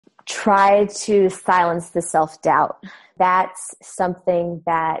try to silence the self-doubt. That's something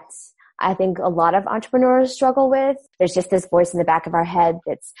that I think a lot of entrepreneurs struggle with. There's just this voice in the back of our head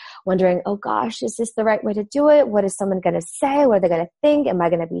that's wondering, oh gosh, is this the right way to do it? What is someone going to say? What are they going to think? Am I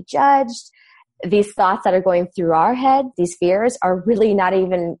going to be judged? These thoughts that are going through our head, these fears, are really not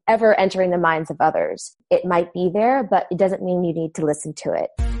even ever entering the minds of others. It might be there, but it doesn't mean you need to listen to it.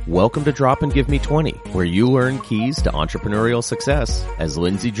 Welcome to Drop and Give Me 20, where you learn keys to entrepreneurial success as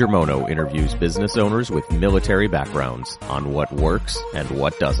Lindsey Germono interviews business owners with military backgrounds on what works and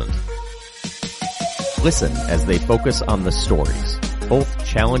what doesn't. Listen as they focus on the stories, both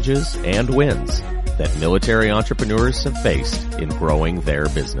challenges and wins, that military entrepreneurs have faced in growing their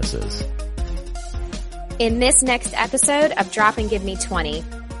businesses. In this next episode of Drop and Give Me 20,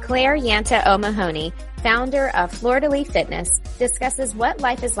 Claire Yanta-O'Mahoney, founder of Fleur de Lis Fitness, discusses what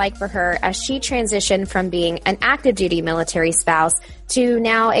life is like for her as she transitioned from being an active duty military spouse to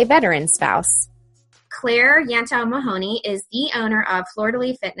now a veteran spouse. Claire Yanta-O'Mahoney is the owner of Fleur de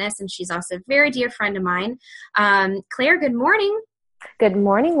Lis Fitness, and she's also a very dear friend of mine. Claire, good morning. Good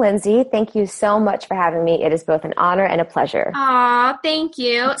morning, Lindsey. Thank you so much for having me. It is both an honor and a pleasure. Aw, thank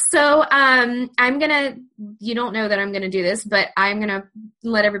you. So you don't know that I'm going to do this, but I'm going to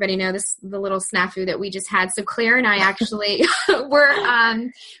let everybody know the little snafu that we just had. So Claire and I actually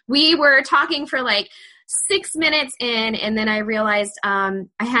we were talking for like 6 minutes in, and then I realized I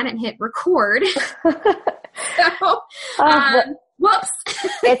hadn't hit record. Whoops.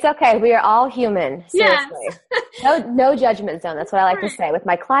 It's okay. We are all human. Seriously. Yes. No judgment zone. That's what I like to say with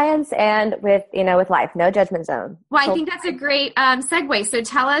my clients and with life. No judgment zone. Well, I think that's a great segue. So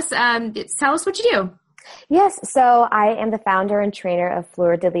tell us what you do. Yes. So I am the founder and trainer of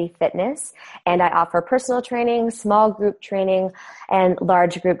Fleur de Lis Fitness, and I offer personal training, small group training, and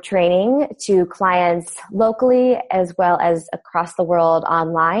large group training to clients locally as well as across the world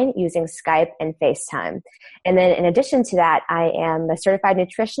online using Skype and FaceTime. And then in addition to that, I am a certified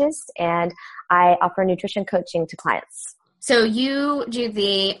nutritionist, and I offer nutrition coaching to clients. So you do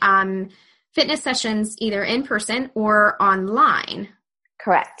the fitness sessions either in person or online?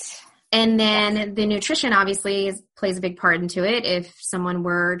 Correct. And then the nutrition obviously plays a big part into it. If someone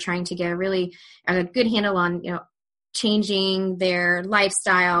were trying to get a good handle on, changing their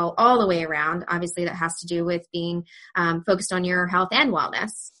lifestyle all the way around, obviously that has to do with being focused on your health and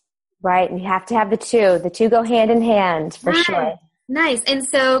wellness. Right. And you have to have the two. The two go hand in hand for sure. Nice. And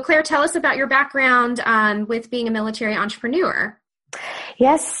so Claire, tell us about your background with being a military entrepreneur.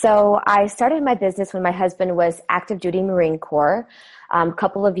 Yes. So I started my business when my husband was active duty Marine Corps a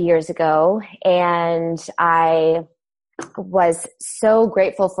couple of years ago. And I was so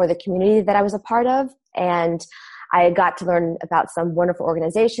grateful for the community that I was a part of. And I got to learn about some wonderful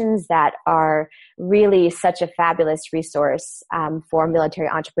organizations that are really such a fabulous resource for military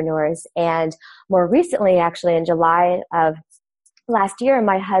entrepreneurs. And more recently, actually in July of last year,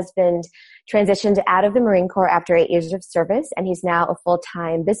 my husband transitioned out of the Marine Corps after 8 years of service, and he's now a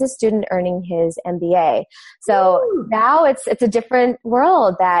full-time business student earning his MBA. So now it's a different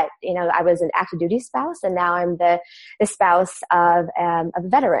world that, I was an active duty spouse, and now I'm the spouse of a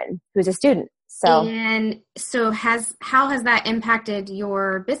veteran who's a student. So how has that impacted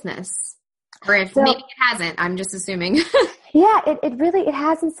your business? Or if maybe it hasn't, I'm just assuming. Yeah, it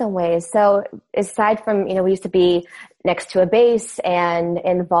has in some ways. So aside from, we used to be next to a base and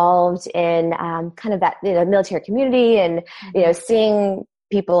involved in kind of that, military community and, seeing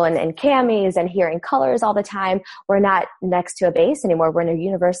people in camis and hearing colors all the time. We're not next to a base anymore. We're in a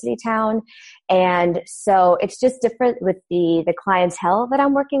university town. And so it's just different with the clientele that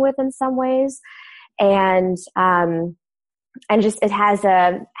I'm working with in some ways. And just it has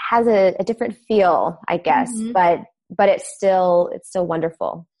a different feel, I guess, but it's still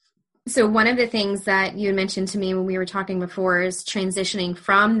wonderful. So one of the things that you mentioned to me when we were talking before is transitioning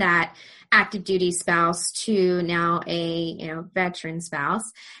from that active duty spouse to now a veteran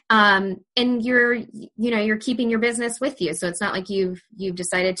spouse, and you're keeping your business with you. So it's not like you've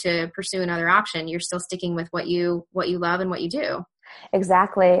decided to pursue another option. You're still sticking with what you love and what you do.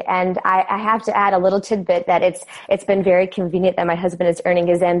 Exactly. And I have to add a little tidbit that it's been very convenient that my husband is earning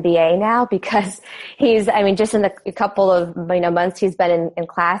his MBA now, because just in a couple of months he's been in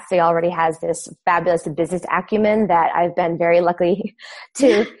class, he already has this fabulous business acumen that I've been very lucky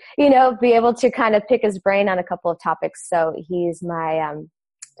to, be able to kind of pick his brain on a couple of topics. So he's my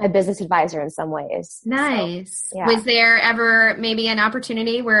a business advisor in some ways. Nice. So, yeah. Was there ever maybe an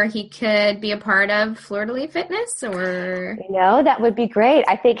opportunity where he could be a part of Fleur de Lis Fitness, or? That would be great.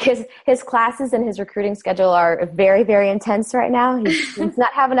 I think his classes and his recruiting schedule are very, very intense right now. He's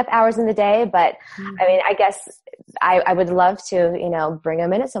not have enough hours in the day, but I mean, I guess I would love to, bring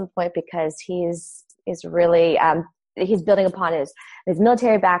him in at some point, because he's really, he's building upon his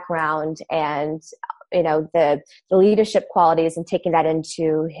military background and, the leadership qualities, and taking that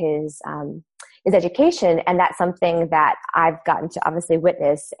into his education. And that's something that I've gotten to obviously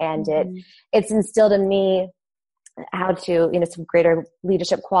witness, and it's instilled in me how to, some greater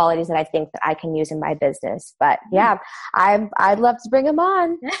leadership qualities that I think that I can use in my business. But yeah, I'd love to bring him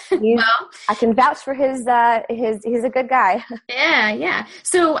on. I can vouch for he's a good guy. Yeah.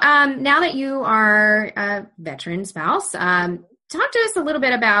 So, now that you are a veteran spouse, talk to us a little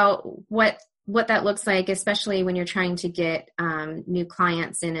bit about what that looks like, especially when you're trying to get new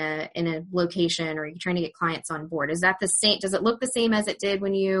clients in a location, or you're trying to get clients on board. Is that the same? Does it look the same as it did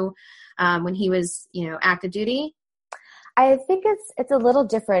when he was, active duty? I think it's a little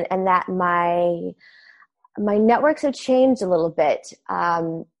different, in that my networks have changed a little bit.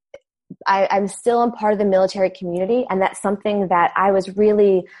 I'm still a part of the military community, and that's something that I was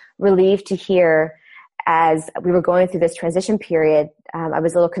really relieved to hear as we were going through this transition period. I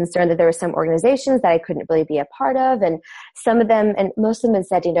was a little concerned that there were some organizations that I couldn't really be a part of, and some of them, and most of them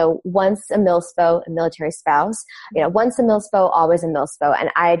said, once a milspo, a military spouse, once a milspo, always a milspo. And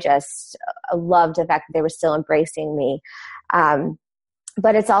I just loved the fact that they were still embracing me.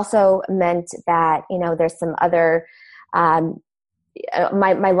 But it's also meant that, there's some other,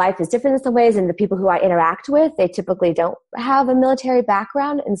 my life is different in some ways, and the people who I interact with, they typically don't have a military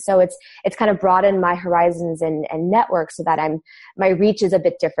background. And so it's kind of broadened my horizons and network, so that my reach is a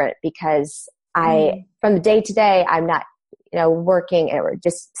bit different, because from the day to day, I'm not, working or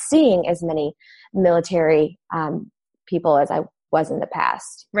just seeing as many military, people as I was in the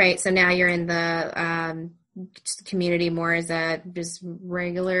past. Right. So now you're in the, community more as a just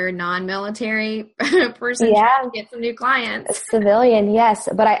regular non-military person trying to get some new clients. A civilian, yes.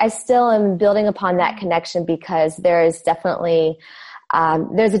 But I still am building upon that connection, because there is definitely,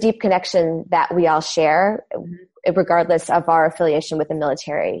 there's a deep connection that we all share, regardless of our affiliation with the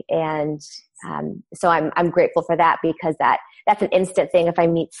military. And so I'm grateful for that, because that's an instant thing. If I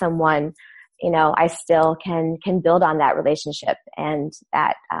meet someone, I still can build on that relationship and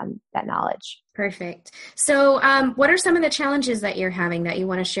that knowledge. Perfect. So, what are some of the challenges that you're having that you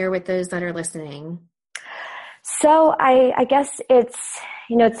want to share with those that are listening? So I guess it's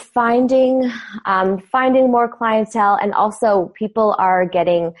finding more clientele, and also people are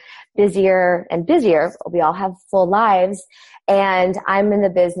getting busier and busier. We all have full lives, and I'm in the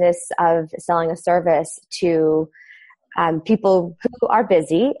business of selling a service to people who are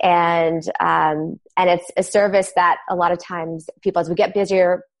busy, and it's a service that a lot of times people, as we get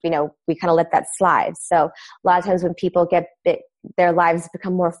busier, we kind of let that slide. So a lot of times when people their lives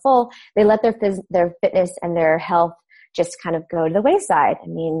become more full, they let their fitness and their health just kind of go to the wayside. I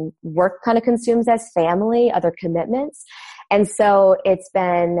mean, work kind of consumes as family, other commitments. And so it's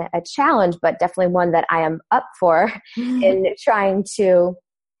been a challenge, but definitely one that I am up for in trying to,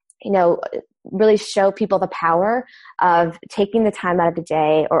 really show people the power of taking the time out of the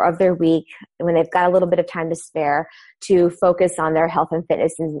day or of their week, when they've got a little bit of time to spare, to focus on their health and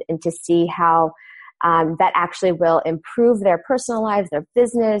fitness, and to see how that actually will improve their personal lives, their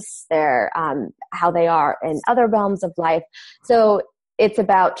business, their how they are in other realms of life. So it's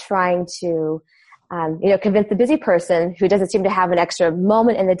about trying to convince the busy person who doesn't seem to have an extra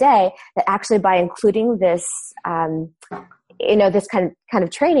moment in the day, that actually by including this this kind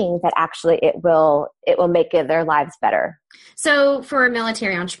of training, that actually it will make their lives better. So for a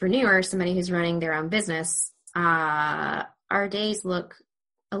military entrepreneur, somebody who's running their own business, our days look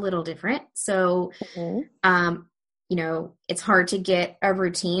a little different. So, it's hard to get a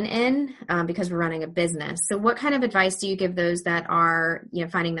routine in because we're running a business. So what kind of advice do you give those that are,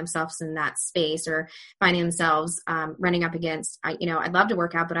 finding themselves in that space, or finding themselves running up against, I'd love to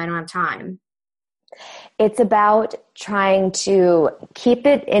work out, but I don't have time? It's about trying to keep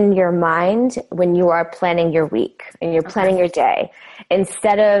it in your mind when you are planning your week and you're planning your day,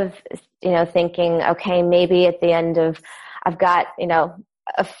 instead of, thinking, okay, maybe at the end of, I've got,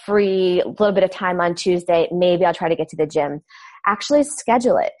 a free little bit of time on Tuesday, maybe I'll try to get to the gym. Actually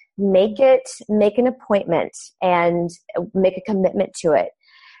schedule it, make an appointment, and make a commitment to it,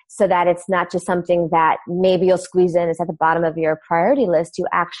 so that it's not just something that maybe you'll squeeze in. It's at the bottom of your priority list. You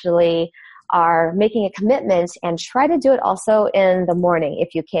actually are making a commitment, and try to do it also in the morning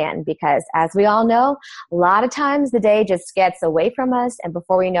if you can, because as we all know, a lot of times the day just gets away from us, and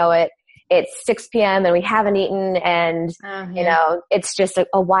before we know it, it's 6 p.m. and we haven't eaten, and it's just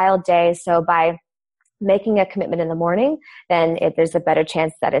a wild day. So by making a commitment in the morning, then there's a better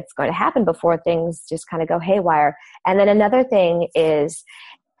chance that it's going to happen before things just kind of go haywire. And then another thing is,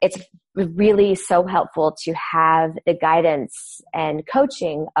 it's really so helpful to have the guidance and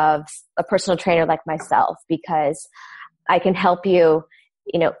coaching of a personal trainer like myself, because I can help you,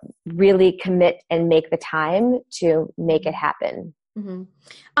 really commit and make the time to make it happen.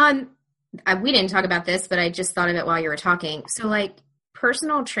 Mm-hmm. We didn't talk about this, but I just thought of it while you were talking. So like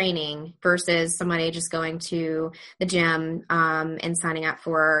personal training versus somebody just going to the gym and signing up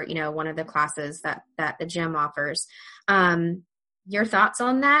for, one of the classes that the gym offers. Your thoughts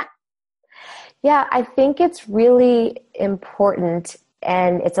on that? Yeah, I think it's really important,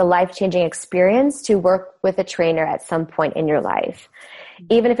 and it's a life-changing experience to work with a trainer at some point in your life.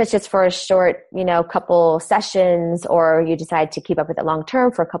 Even if it's just for a short, couple sessions, or you decide to keep up with it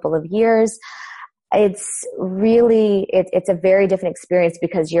long-term for a couple of years, it's really, it's a very different experience,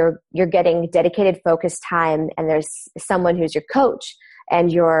 because you're getting dedicated, focused time, and there's someone who's your coach,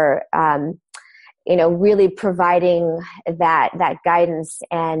 and you're, really providing that guidance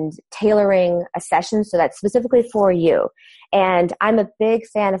and tailoring a session so that's specifically for you. And I'm a big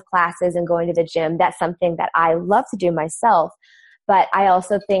fan of classes and going to the gym. That's something that I love to do myself. But I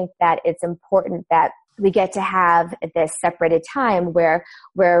also think that it's important that we get to have this separated time where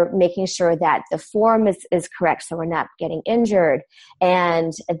we're making sure that the form is correct, so we're not getting injured,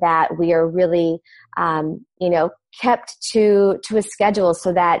 and that we are really, kept to a schedule,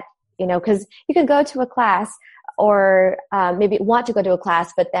 so that, because you can go to a class or maybe want to go to a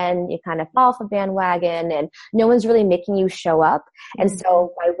class, but then you kind of fall off a bandwagon and no one's really making you show up. And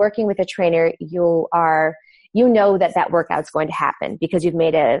so by working with a trainer, you know that workout's going to happen, because you've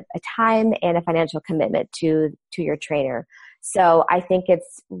made a time and a financial commitment to your trainer. So I think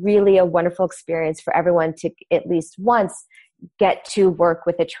it's really a wonderful experience for everyone to at least once get to work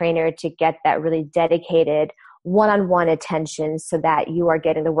with a trainer, to get that really dedicated one-on-one attention, so that you are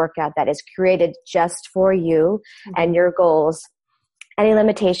getting the workout that is created just for you and your goals, any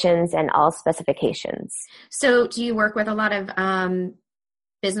limitations, and all specifications. So do you work with a lot of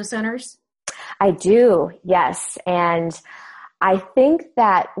business owners? I do, yes. And I think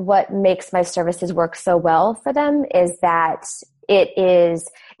that what makes my services work so well for them is that it's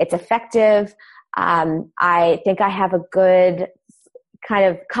effective. I think I have a good kind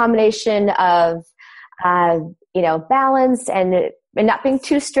of combination of balance and not being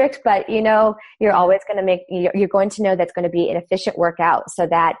too strict, but you're always going to you're going to know that's going to be an efficient workout, so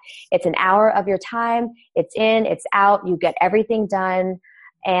that it's an hour of your time, it's in, it's out, you get everything done.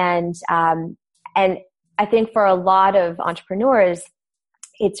 And I think for a lot of entrepreneurs,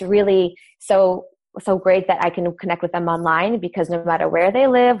 it's really so great that I can connect with them online, because no matter where they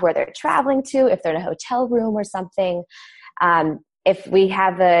live, where they're traveling to, if they're in a hotel room or something, if we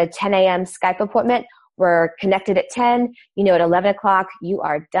have a 10 a.m. Skype appointment, we're connected at 10, at 11 o'clock, you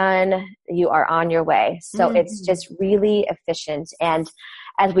are done, you are on your way. So it's just really efficient. And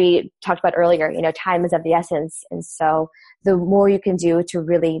as we talked about earlier, time is of the essence. And so the more you can do to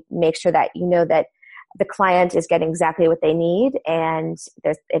really make sure that that the client is getting exactly what they need, and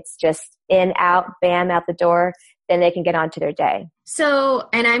it's just in, out, bam, out the door, then they can get on to their day. So,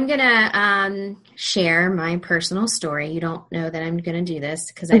 and I'm going to share my personal story. You don't know that I'm going to do this,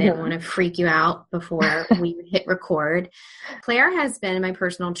 because I didn't want to freak you out before we hit record. Claire has been my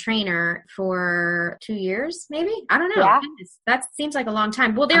personal trainer for 2 years, maybe? I don't know. Yeah. That seems like a long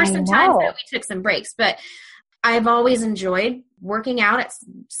time. Well, there were some times that we took some breaks, but I've always enjoyed working out at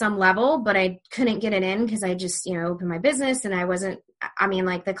some level, but I couldn't get it in because I just, opened my business, and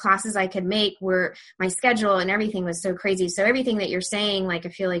the classes I could make were, my schedule and everything was so crazy. So everything that you're saying, I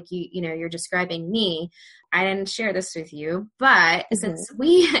feel like you're describing me. I didn't share this with you, but since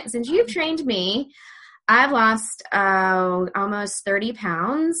you've trained me, I've lost almost 30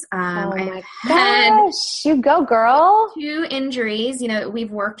 pounds. My gosh, you go, girl. 2 injuries,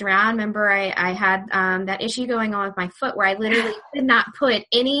 we've worked around. Remember, I had that issue going on with my foot where I literally did not put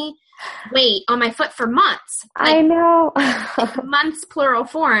any weight on my foot for months. I know. Months, plural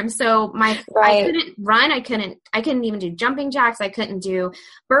form. So I couldn't run. I couldn't even do jumping jacks. I couldn't do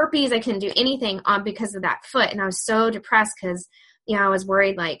burpees. I couldn't do anything because of that foot. And I was so depressed because I was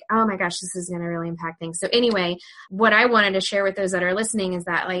worried like, oh my gosh, this is going to really impact things. So anyway, what I wanted to share with those that are listening is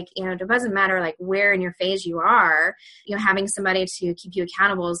that like, it doesn't matter like where in your phase you are, having somebody to keep you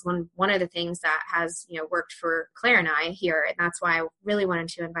accountable is one of the things that has, worked for Claire and I here. And that's why I really wanted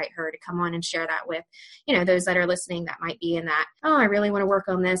to invite her to come on and share that with, those that are listening that might be in that, oh, I really want to work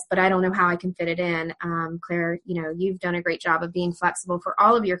on this, but I don't know how I can fit it in. Claire, you've done a great job of being flexible for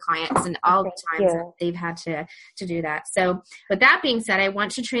all of your clients and all the times that they've had to do that. So with that being said, I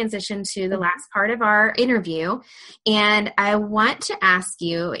want to transition to the last part of our interview. And I want to ask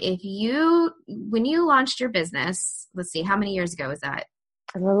you when you launched your business, let's see, how many years ago was that?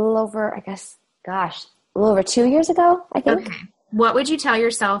 A little over, a little over 2 years ago, I think. Okay. What would you tell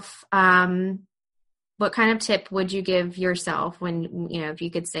yourself? What kind of tip would you give yourself when, if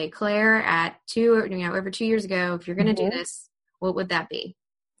you could say, Claire, at over 2 years ago, if you're going to do this, what would that be?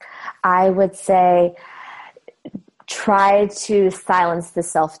 I would say try to silence the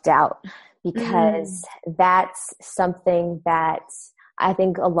self-doubt, because that's something that I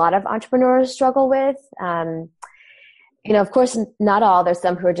think a lot of entrepreneurs struggle with. Of course, not all. There's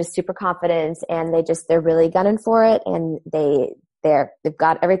some who are just super confident and they're really gunning for it, and they've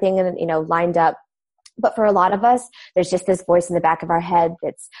got everything lined up. But for a lot of us, there's just this voice in the back of our head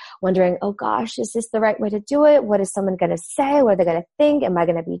that's wondering, oh gosh, is this the right way to do it? What is someone going to say? What are they going to think? Am I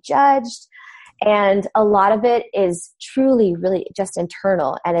going to be judged? And a lot of it is truly, really just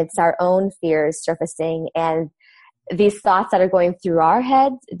internal, and it's our own fears surfacing. And these thoughts that are going through our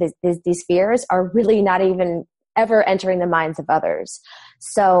heads, these fears are really not even ever entering the minds of others.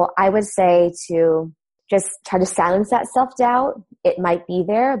 So I would say to just try to silence that self-doubt. It might be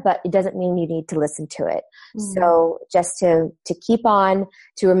there, but it doesn't mean you need to listen to it. So just to keep on,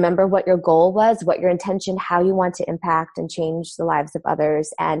 to remember what your goal was, what your intention, how you want to impact and change the lives of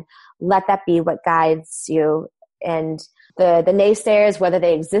others, and let that be what guides you. And the naysayers, whether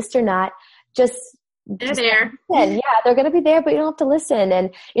they exist or not, they're there. Yeah, they're going to be there, but you don't have to listen.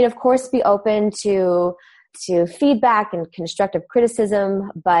 And, of course, be open to feedback and constructive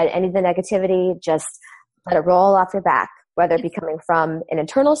criticism, but any of the negativity, just let it roll off your back, whether it be coming from an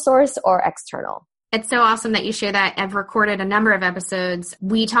internal source or external. It's so awesome that you share that. I've recorded a number of episodes.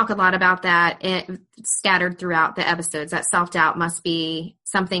 We talk a lot about that scattered throughout the episodes. That self-doubt must be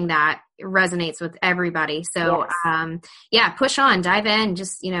something that resonates with everybody. So, push on, dive in.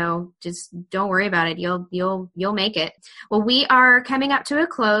 Just don't worry about it. You'll make it. Well, we are coming up to a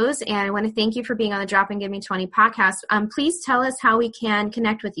close, and I want to thank you for being on the Drop and Give Me 20 podcast. Please tell us how we can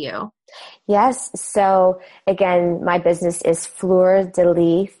connect with you. Yes. So again, my business is Fleur de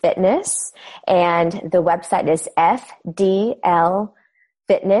Lis Fitness, and the website is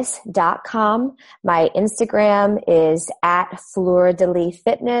fdlfitness.com. My Instagram is at Fleur de Lis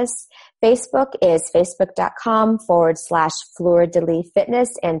Fitness. Facebook is facebook.com/Fleur de Lis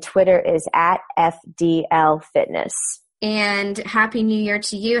Fitness, and Twitter is at FDL Fitness. And Happy New Year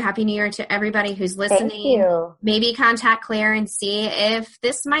to you. Happy New Year to everybody who's listening. Thank you. Maybe contact Claire and see if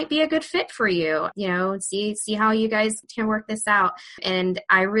this might be a good fit for you. See how you guys can work this out. And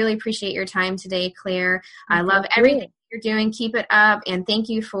I really appreciate your time today, Claire. I love everything you're doing. Keep it up. And thank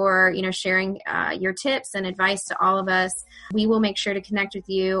you for, sharing your tips and advice to all of us. We will make sure to connect with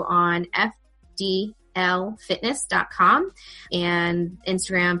you on FDLfitness.com and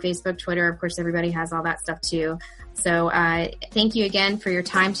Instagram, Facebook, Twitter. Of course, everybody has all that stuff too. So thank you again for your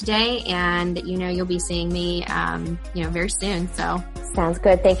time today, and you'll be seeing me very soon. So sounds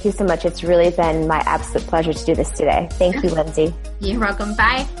good. Thank you so much. It's really been my absolute pleasure to do this today. Thank you, Lindsey. You're welcome.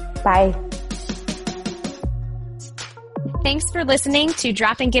 Bye. Bye. Thanks for listening to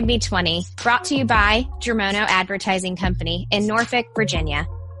Drop and Give Me 20, brought to you by Germono Advertising Company in Norfolk, Virginia.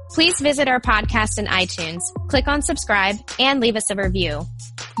 Please visit our podcast in iTunes, click on subscribe, and leave us a review.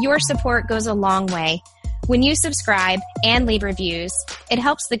 Your support goes a long way. When you subscribe and leave reviews, it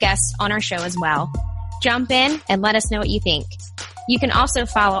helps the guests on our show as well. Jump in and let us know what you think. You can also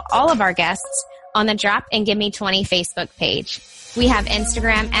follow all of our guests on the Drop and Give Me 20 Facebook page. We have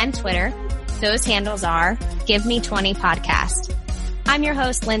Instagram and Twitter. Those handles are Give Me 20 Podcast. I'm your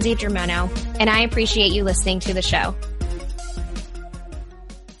host, Lindsey Germono, and I appreciate you listening to the show.